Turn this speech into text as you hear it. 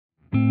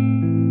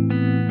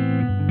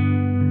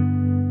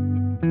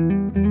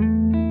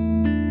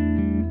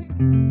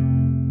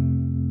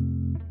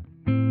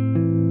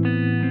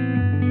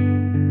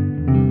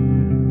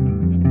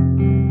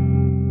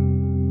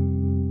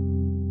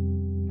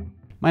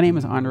My name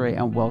is André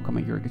and welcome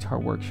at your guitar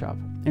workshop.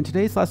 In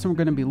today's lesson, we're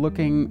going to be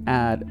looking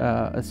at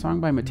a song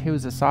by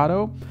Mateus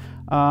Asato.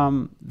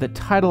 The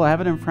title, I have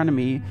it in front of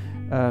me,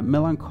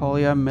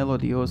 Melancolia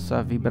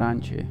Melodiosa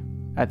Vibrante.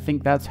 I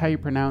think that's how you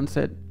pronounce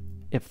it.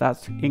 If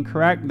that's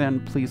incorrect,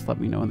 then please let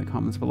me know in the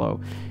comments below.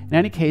 In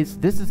any case,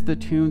 this is the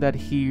tune that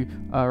he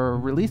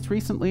released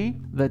recently.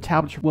 The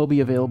tablature will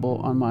be available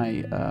on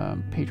my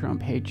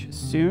Patreon page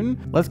soon.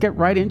 Let's get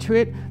right into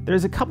it.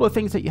 There's a couple of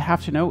things that you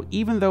have to know.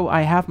 Even though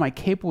I have my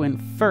capo in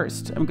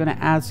first, I'm going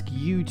to ask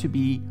you to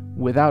be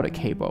without a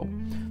capo.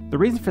 The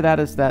reason for that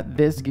is that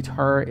this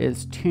guitar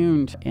is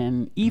tuned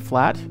in E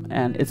flat,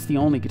 and it's the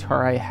only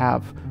guitar I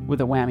have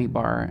with a whammy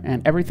bar,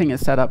 and everything is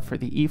set up for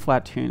the E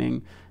flat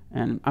tuning.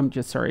 And I'm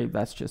just sorry,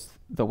 that's just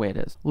the way it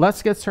is.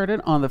 Let's get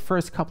started on the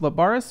first couple of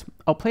bars.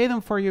 I'll play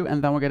them for you,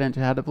 and then we'll get into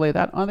how to play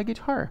that on the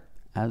guitar,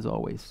 as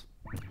always.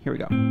 Here we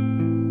go.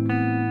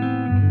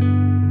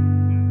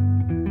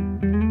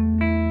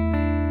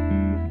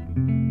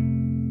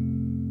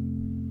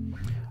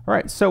 All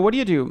right, so what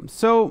do?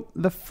 So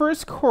the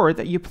first chord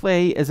that you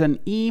play is an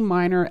E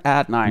minor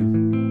add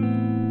 9.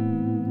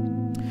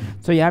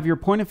 So you have your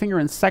pointer finger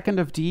in 2nd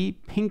of D,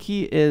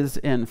 pinky is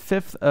in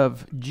 5th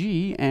of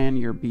G, and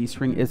your B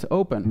string is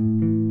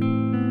open.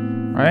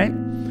 All right?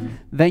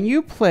 Then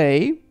you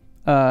play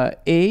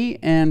A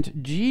and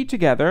G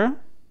together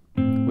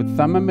with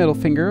thumb and middle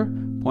finger.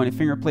 Pointer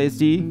finger plays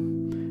D,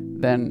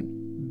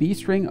 then B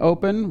string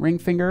open, ring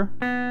finger,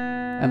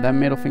 and then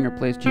middle finger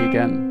plays G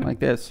again,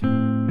 like this.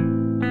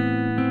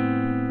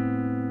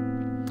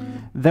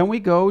 Then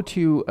we go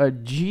to a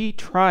G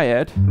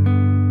triad,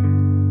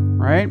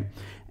 right?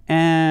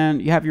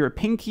 And you have your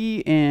pinky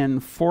in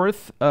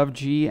 4th of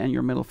G and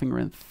your middle finger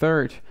in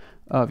 3rd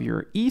of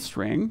your E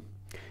string.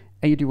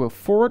 And you do a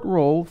forward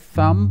roll,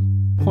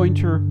 thumb,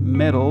 pointer,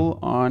 middle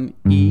on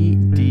E,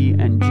 D,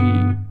 and G.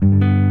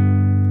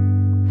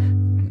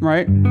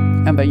 Right?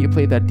 And then you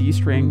play that D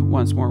string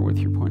once more with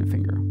your pointer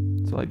finger.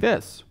 So like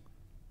this.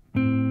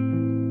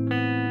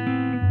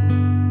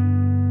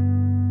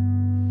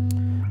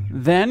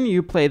 Then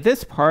you play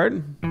this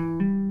part.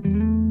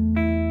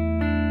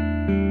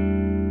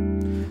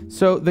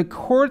 So the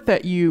chord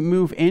that you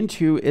move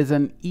into is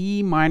an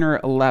E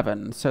minor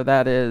 11. So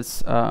that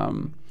is,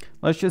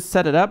 let's just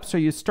set it up. So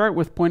you start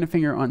with pointer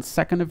finger on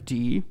 2nd of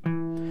D,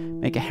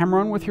 make a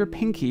hammer-on with your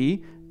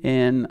pinky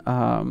in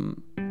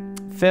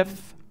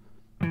 5th,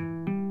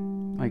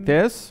 like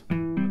this.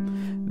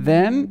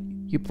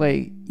 Then you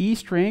play E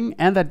string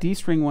and that D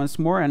string once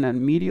more, and then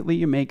immediately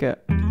you make a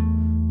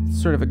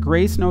sort of a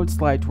grace note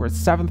slide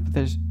towards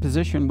 7th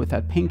position with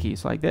that pinky,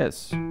 so like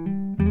this.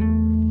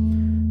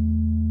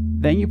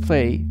 Then you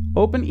play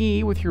open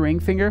E with your ring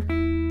finger,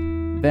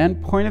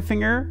 then pointer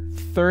finger,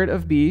 3rd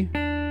of B,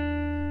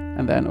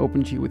 and then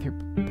open G with your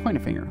pointer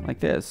finger, like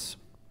this.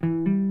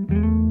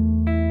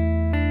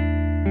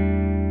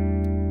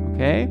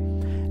 Okay?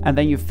 And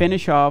then you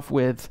finish off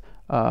with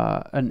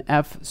an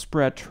F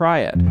spread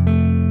triad,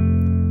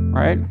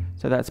 right?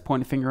 So that's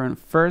pointer finger in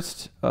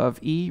 1st of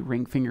E,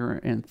 ring finger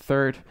in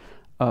 3rd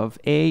of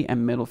A,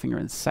 and middle finger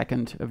in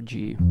 2nd of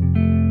G,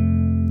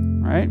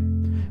 right?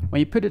 When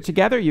you put it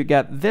together, you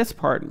get this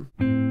part.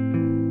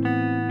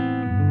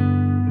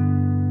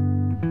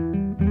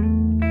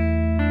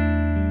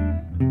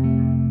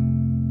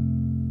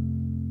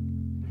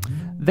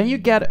 Then you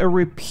get a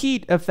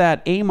repeat of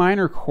that A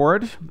minor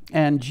chord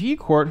and G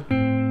chord.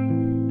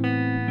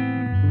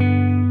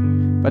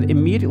 But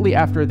immediately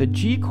after the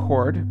G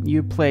chord,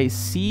 you play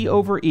C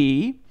over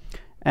E,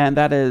 and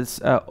that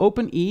is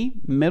open E,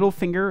 middle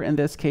finger in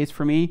this case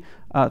for me,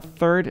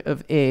 3rd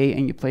of A,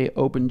 and you play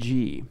open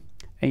G.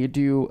 And you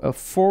do a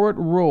forward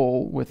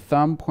roll with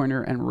thumb,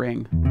 pointer, and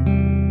ring.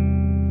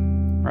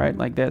 Right,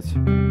 like this.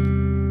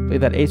 Play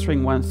that A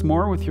string once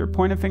more with your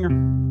pointer finger.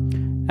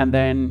 And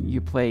then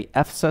you play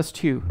F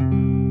sus2.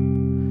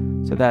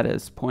 So that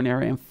is pointer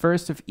in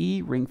 1st of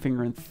E, ring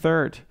finger in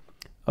 3rd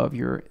of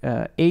your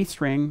A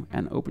string,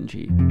 and open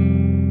G.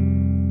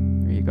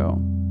 There you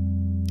go.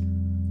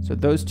 So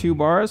those two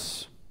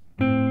bars.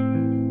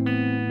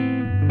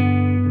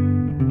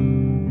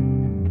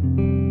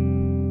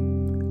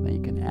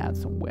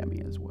 Some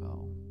whammy as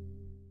well.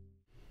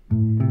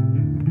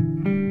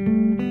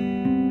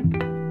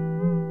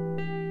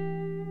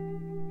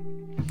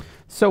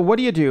 So what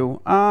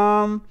do?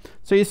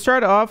 So you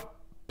start off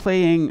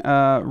playing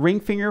ring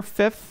finger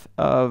 5th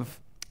of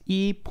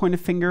E, pointer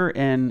finger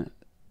in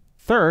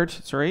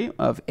 3rd,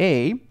 of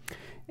A,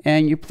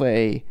 and you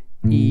play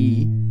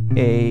E,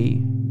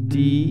 A,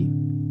 D.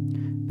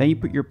 Then you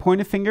put your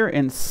pointer finger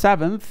in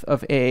 7th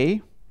of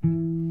A,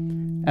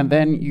 and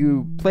then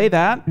you play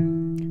that,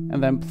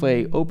 and then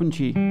play open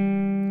G.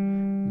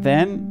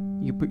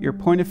 Then you put your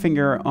pointer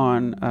finger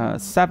on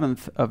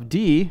 7th of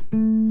D,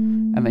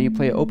 and then you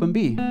play open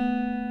B,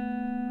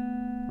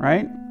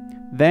 right?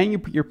 Then you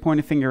put your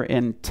pointer finger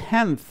in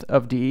 10th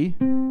of D,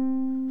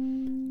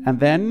 and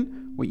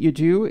then what you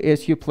do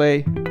is you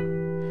play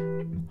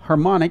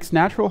harmonics,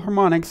 natural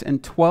harmonics in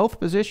 12th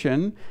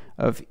position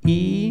of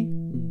E,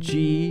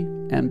 G,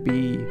 and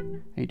B.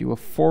 And you do a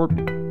forward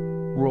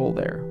roll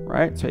there,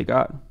 right? So you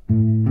got.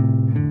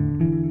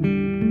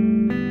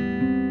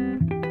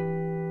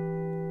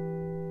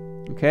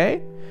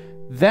 Okay?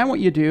 Then what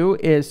you do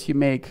is you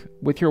make,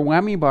 with your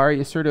whammy bar,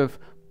 you sort of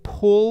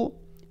pull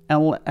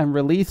and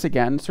release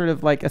again, sort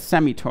of like a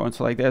semitone,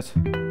 so like this.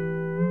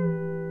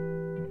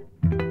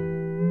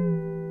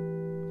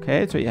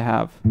 Okay, so you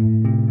have.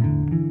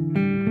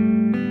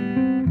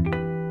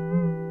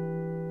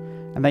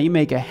 And then you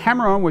make a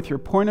hammer-on with your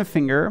pointer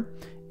finger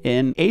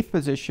in 8th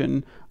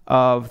position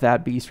of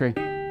that B string,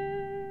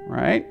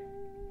 right?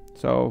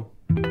 So.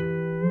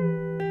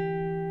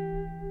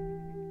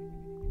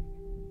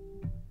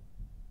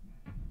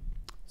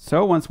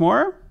 So once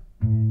more.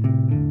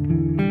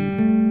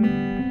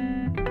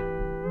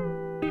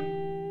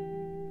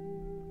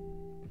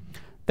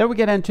 Then we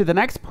get into the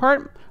next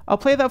part. I'll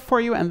play that for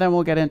you, and then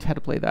we'll get into how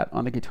to play that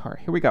on the guitar.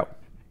 Here we go.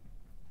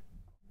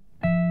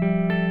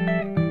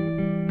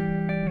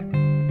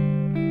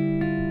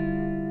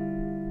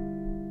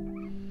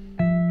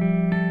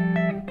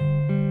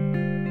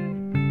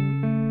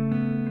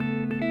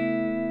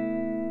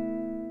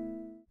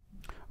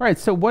 All right,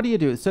 so what do you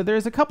do? So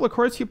there's a couple of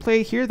chords you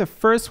play here. The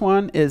first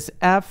one is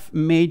F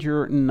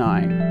major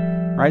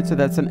 9, right? So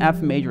that's an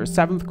F major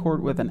 7th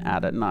chord with an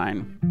added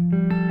 9.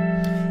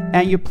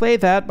 And you play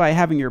that by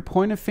having your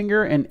pointer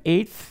finger in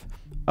 8th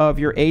of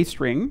your A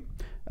string.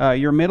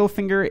 Your middle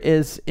finger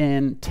is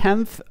in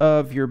 10th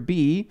of your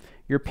B.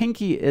 Your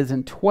pinky is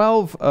in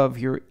 12 of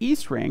your E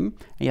string.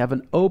 And you have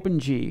an open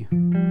G.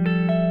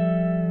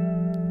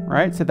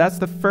 Right? So that's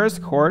the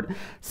first chord.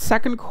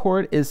 Second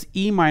chord is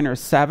E minor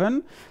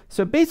 7.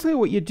 So basically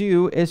what you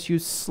do is you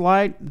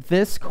slide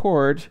this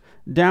chord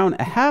down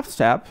a half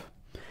step,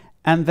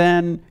 and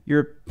then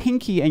your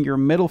pinky and your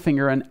middle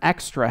finger an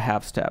extra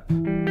half step.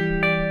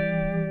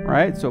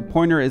 Right? So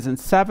pointer is in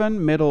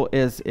 7, middle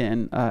is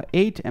in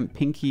 8, and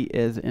pinky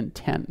is in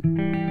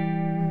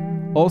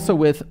 10. Also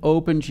with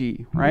open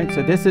G, right?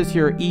 So this is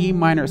your E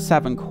minor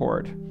 7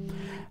 chord.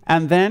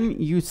 And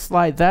then you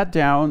slide that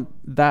down,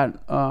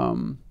 that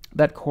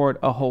chord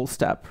a whole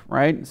step,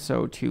 right?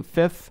 So to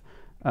 5th,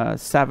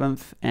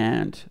 7th,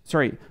 and,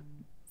 5th,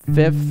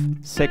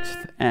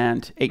 6th,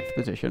 and 8th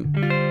position,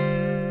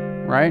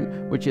 right?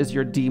 Which is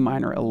your D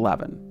minor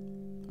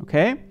 11,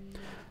 okay?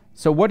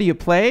 So what do you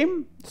play?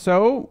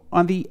 So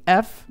on the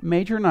F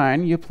major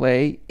 9, you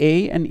play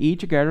A and E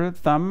together,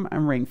 thumb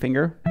and ring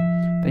finger.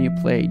 Then you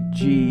play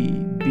G,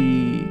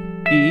 B,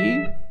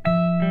 E.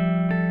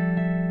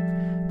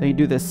 Then you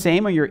do the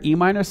same on your E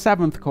minor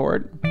 7th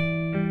chord.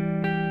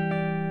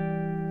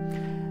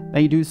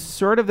 Then you do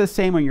sort of the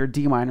same on your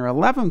D minor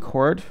 11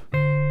 chord.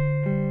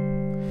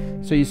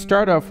 So you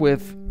start off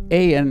with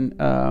A and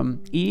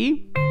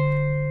E,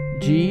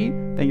 G,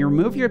 then you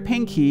remove your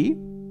pinky,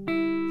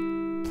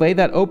 play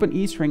that open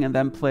E string, and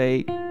then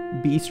play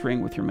B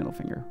string with your middle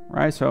finger,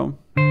 right? So,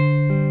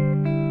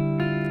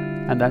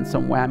 and then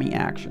some whammy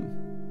action,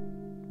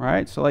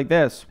 right? So like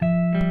this.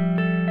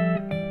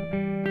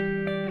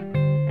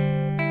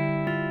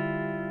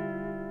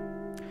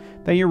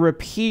 Then you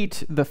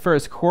repeat the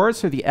first chord,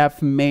 so the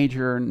F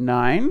major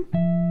 9.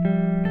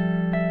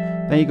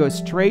 Then you go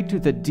straight to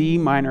the D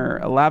minor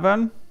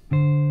 11.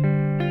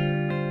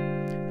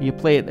 You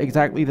play it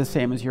exactly the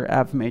same as your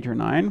F major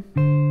 9.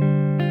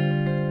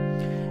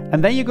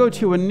 And then you go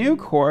to a new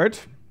chord,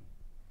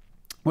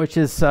 which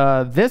is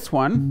this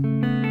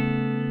one,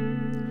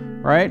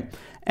 right?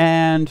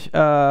 And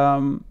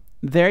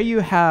there you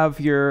have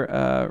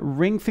your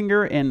ring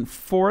finger in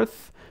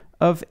 4th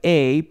of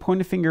A,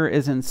 pointer finger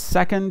is in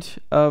 2nd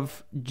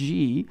of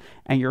G,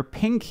 and your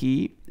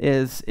pinky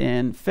is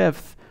in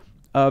 5th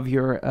of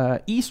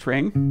your E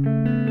string.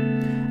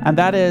 And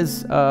that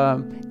is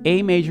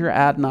A major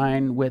add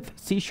 9 with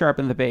C sharp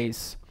in the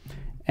bass.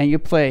 And you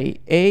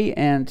play A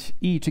and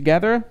E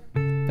together,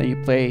 then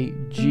you play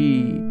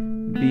G,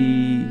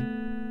 B,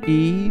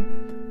 E,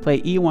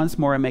 play E once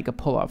more and make a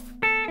pull-off,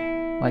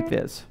 like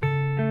this.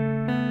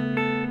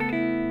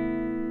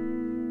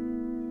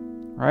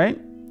 Right?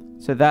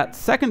 So that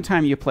second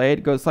time you play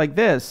it goes like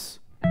this.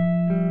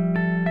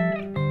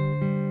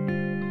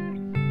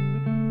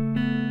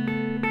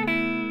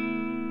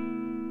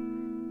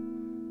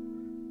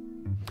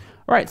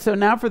 All right, so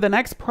now for the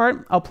next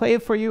part, I'll play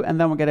it for you,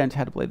 and then we'll get into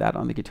how to play that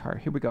on the guitar.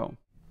 Here we go.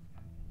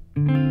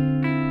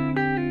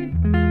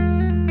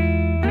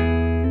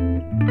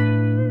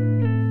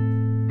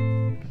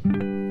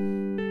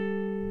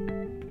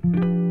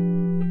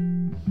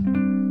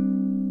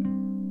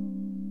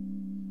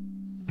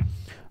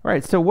 All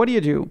right, so what do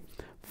you do?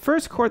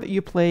 First chord that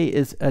you play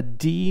is a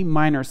D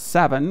minor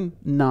 7,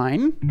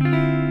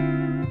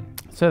 9.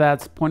 So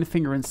that's pointer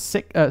finger in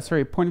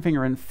pointer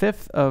finger in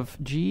 5th of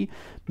G,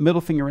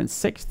 middle finger in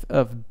 6th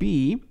of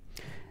B,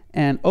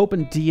 and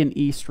open D and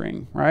E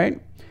string,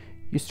 right?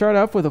 You start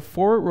off with a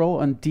forward roll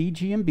on D,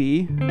 G, and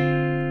B,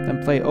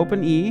 then play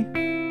open E,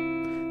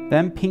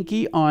 then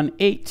pinky on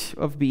 8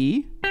 of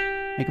B,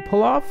 make a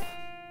pull off,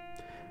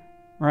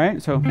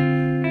 right? So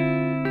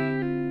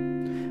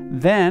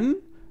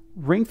then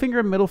ring finger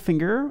and middle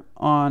finger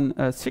on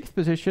 6th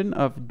position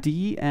of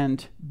D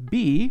and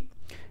B,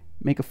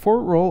 make a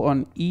forward roll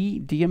on E,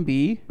 D, and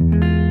B,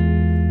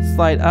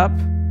 slide up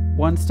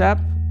one step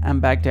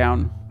and back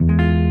down.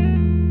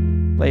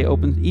 Play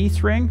open E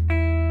string.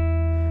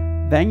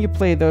 Then you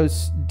play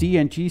those D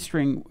and G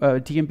string,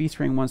 D and B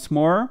string once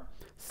more.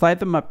 Slide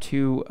them up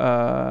to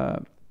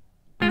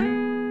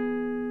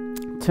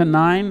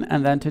 9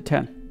 and then to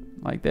 10,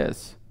 like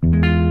this.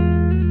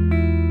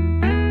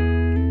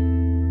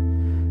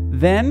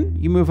 Then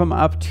you move them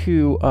up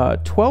to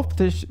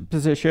 12th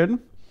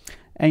position,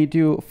 and you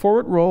do a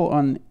forward roll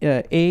on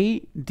A,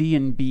 D,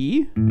 and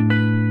B.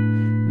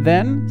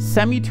 Then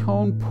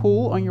semitone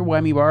pull on your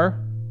whammy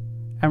bar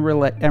and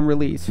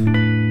release.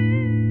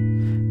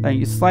 Then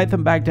you slide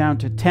them back down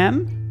to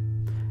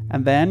 10,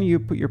 and then you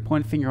put your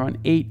pointer finger on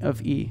 8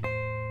 of E,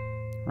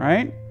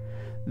 right?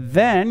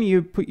 Then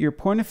you put your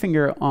pointer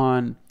finger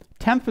on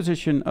 10th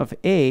position of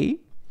A,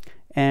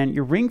 and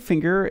your ring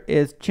finger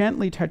is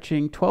gently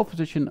touching 12th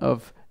position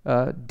of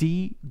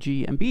D,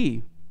 G, and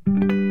B.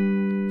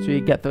 So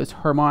you get those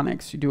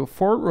harmonics. You do a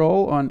forward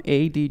roll on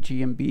A, D,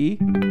 G, and B.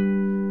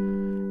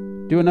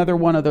 Do another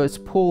one of those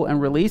pull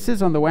and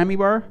releases on the whammy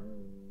bar,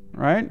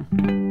 right?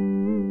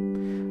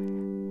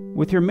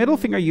 With your middle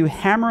finger, you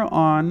hammer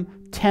on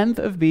 10th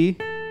of B,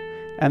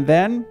 and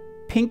then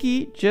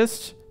pinky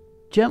just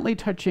gently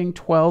touching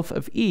 12th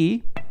of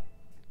E,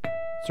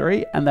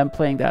 sorry, and then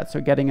playing that,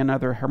 so getting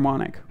another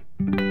harmonic.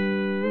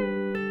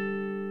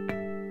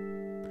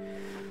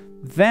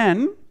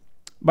 Then,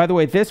 by the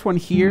way, this one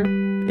here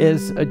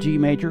is a G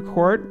major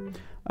chord.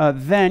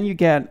 Then you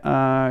get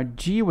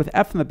G with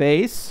F in the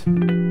bass,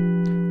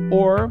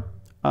 or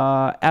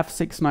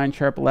F6, 9,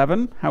 sharp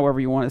 11, however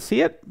you want to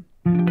see it.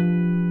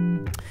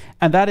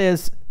 And that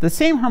is the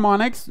same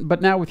harmonics,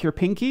 but now with your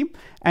pinky,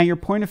 and your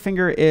pointer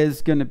finger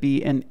is going to be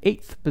in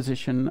 8th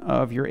position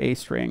of your A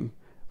string.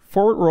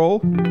 Forward roll,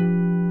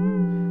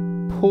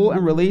 pull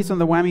and release on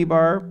the whammy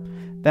bar,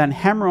 then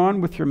hammer on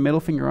with your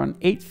middle finger on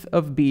 8th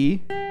of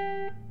B,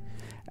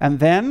 and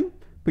then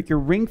put your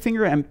ring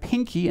finger and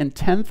pinky in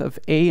 10th of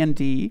A and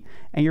D,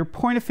 and your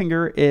pointer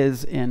finger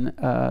is in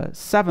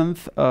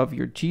 7th of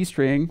your G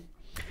string,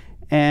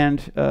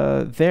 and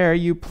there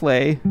you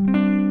play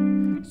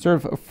sort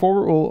of a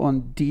forward roll on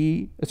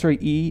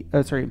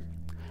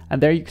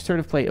and there you sort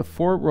of play a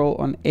forward roll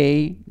on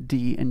A,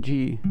 D, and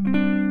G,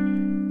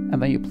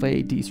 and then you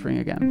play D string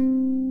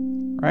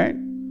again, right?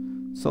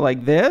 So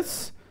like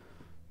this.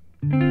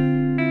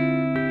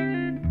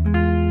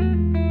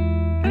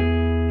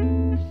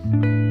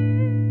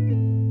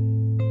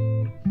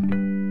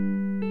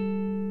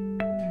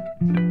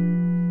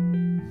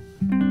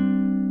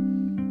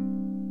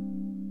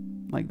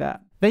 Like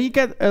that. Then you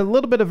get a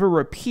little bit of a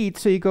repeat,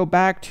 so you go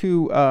back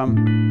to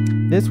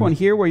this one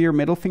here where your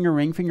middle finger,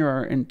 ring finger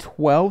are in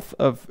 12th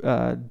of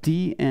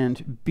D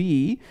and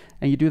B,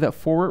 and you do that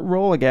forward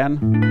roll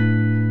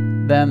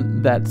again,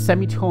 then that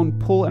semitone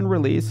pull and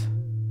release,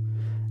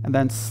 and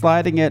then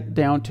sliding it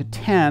down to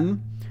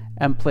 10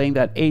 and playing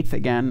that 8th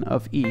again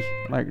of E,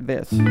 like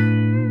this.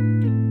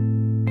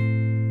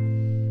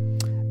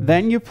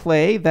 Then you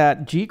play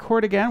that G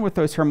chord again with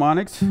those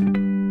harmonics,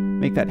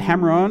 make that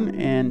hammer on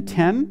in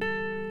 10,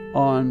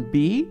 on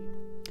B,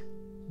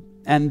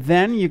 and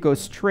then you go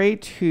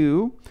straight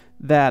to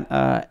that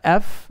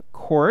F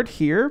chord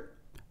here,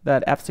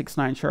 that F6,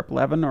 9, sharp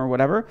 11 or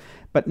whatever.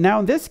 But now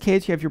in this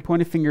case, you have your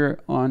pointer finger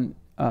on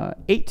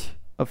 8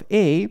 of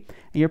A, and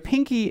your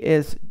pinky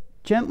is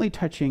gently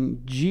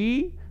touching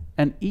G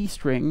and E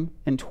string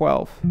in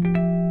 12,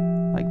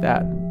 like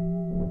that.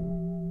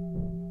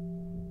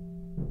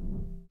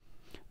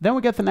 Then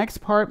we get the next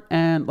part,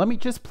 and let me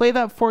just play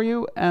that for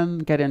you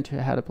and get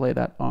into how to play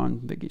that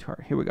on the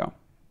guitar. Here we go.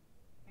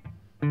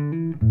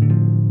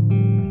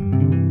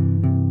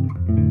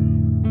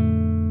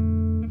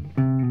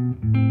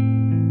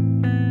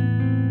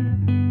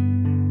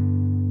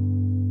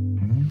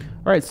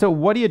 All right, so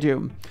what do you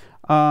do?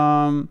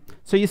 So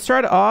you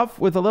start off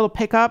with a little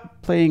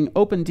pickup, playing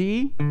open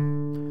D,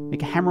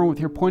 make a hammer with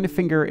your pointer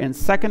finger in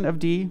 2nd of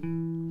D,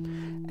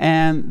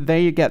 and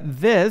then you get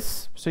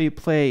this, so you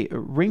play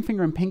ring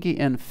finger and pinky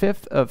in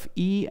 5th of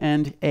E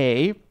and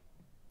A,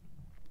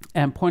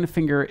 and pointer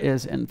finger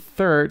is in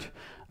 3rd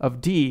of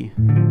D.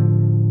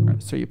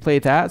 So you play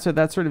that, so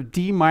that's sort of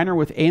D minor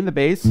with A in the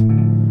bass,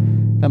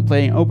 then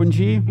playing open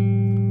G.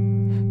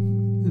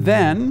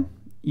 Then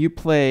you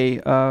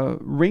play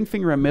ring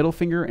finger and middle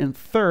finger in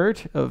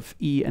 3rd of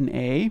E and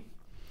A,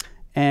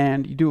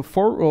 and you do a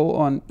forward roll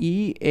on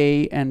E,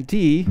 A, and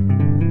D,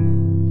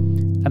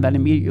 and then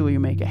immediately you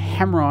make a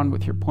hammer on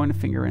with your pointer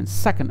finger in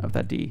 2nd of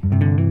that D,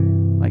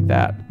 like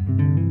that.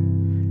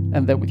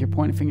 And then with your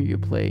pointer finger you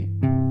play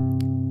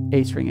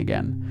A string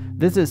again.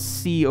 This is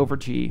C over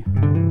G.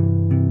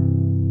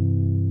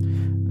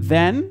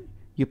 Then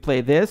you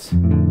play this.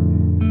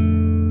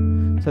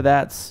 So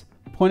that's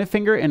pointer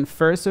finger in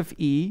 1st of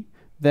E,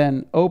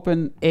 then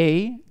open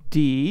A,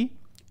 D,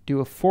 do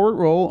a forward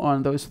roll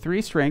on those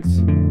 3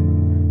 strings,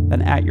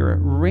 then add your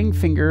ring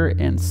finger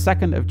in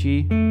 2nd of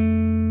G,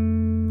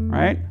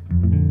 right?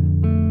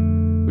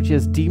 Which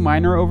is D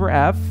minor over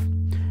F,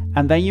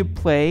 and then you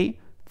play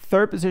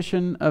third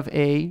position of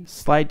A,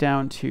 slide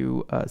down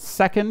to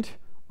second,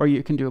 or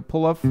you can do a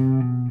pull-off,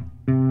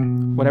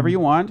 whatever you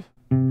want.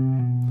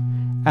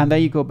 And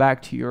then you go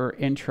back to your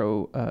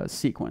intro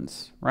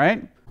sequence,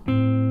 right?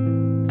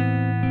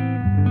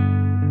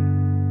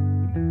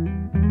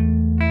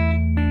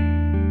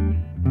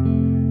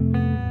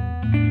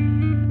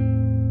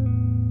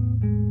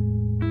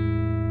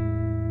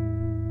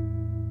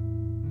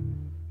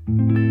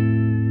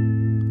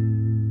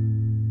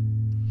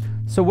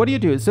 So what do you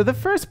do? So the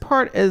first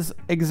part is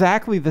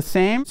exactly the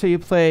same. So you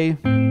play,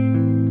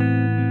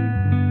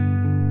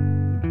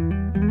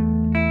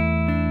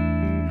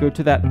 go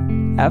to that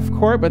F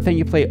chord, but then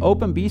you play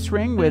open B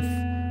string with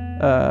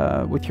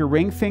your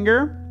ring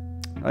finger,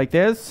 like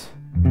this.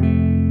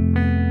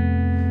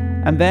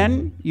 And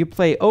then you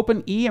play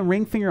open E and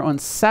ring finger on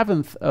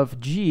 7th of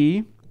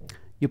G.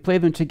 You play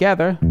them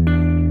together.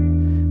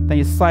 Then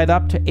you slide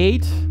up to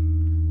 8,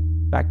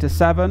 back to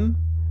 7,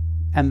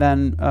 and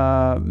then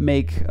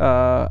make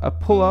a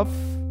pull-off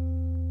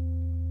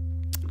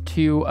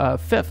to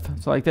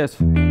 5th. So like this.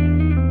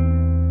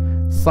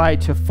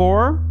 Slide to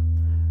 4,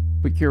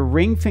 put your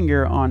ring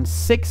finger on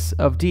 6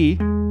 of D,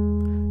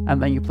 and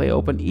then you play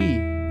open E.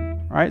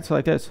 Right? So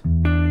like this.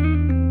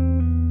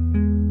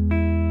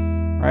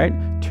 Right?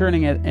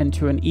 Turning it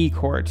into an E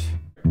chord.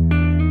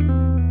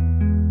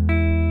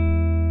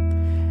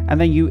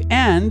 And then you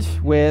end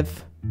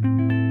with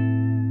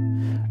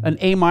an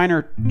A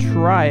minor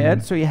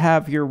triad. So you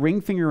have your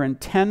ring finger in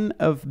 10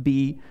 of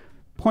B,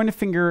 pointer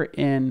finger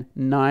in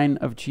 9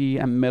 of G,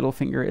 and middle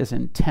finger is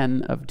in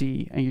 10 of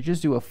D. And you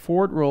just do a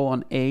forward roll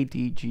on A,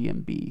 D, G,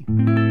 and B.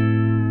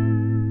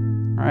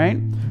 All right?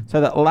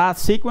 So that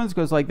last sequence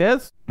goes like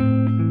this.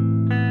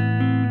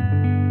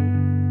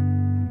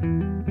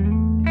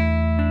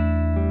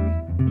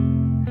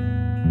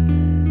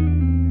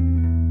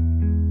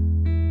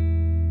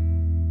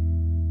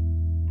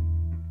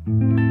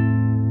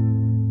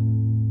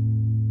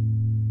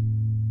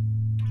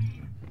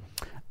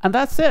 And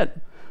that's it.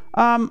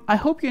 I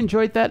hope you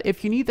enjoyed that.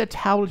 If you need the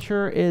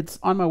tablature, it's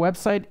on my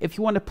website. If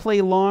you want to play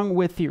along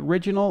with the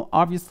original,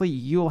 obviously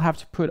you'll have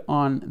to put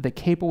on the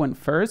capo one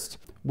first.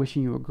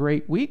 Wishing you a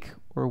great week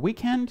or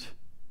weekend.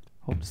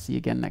 Hope to see you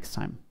again next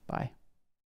time. Bye.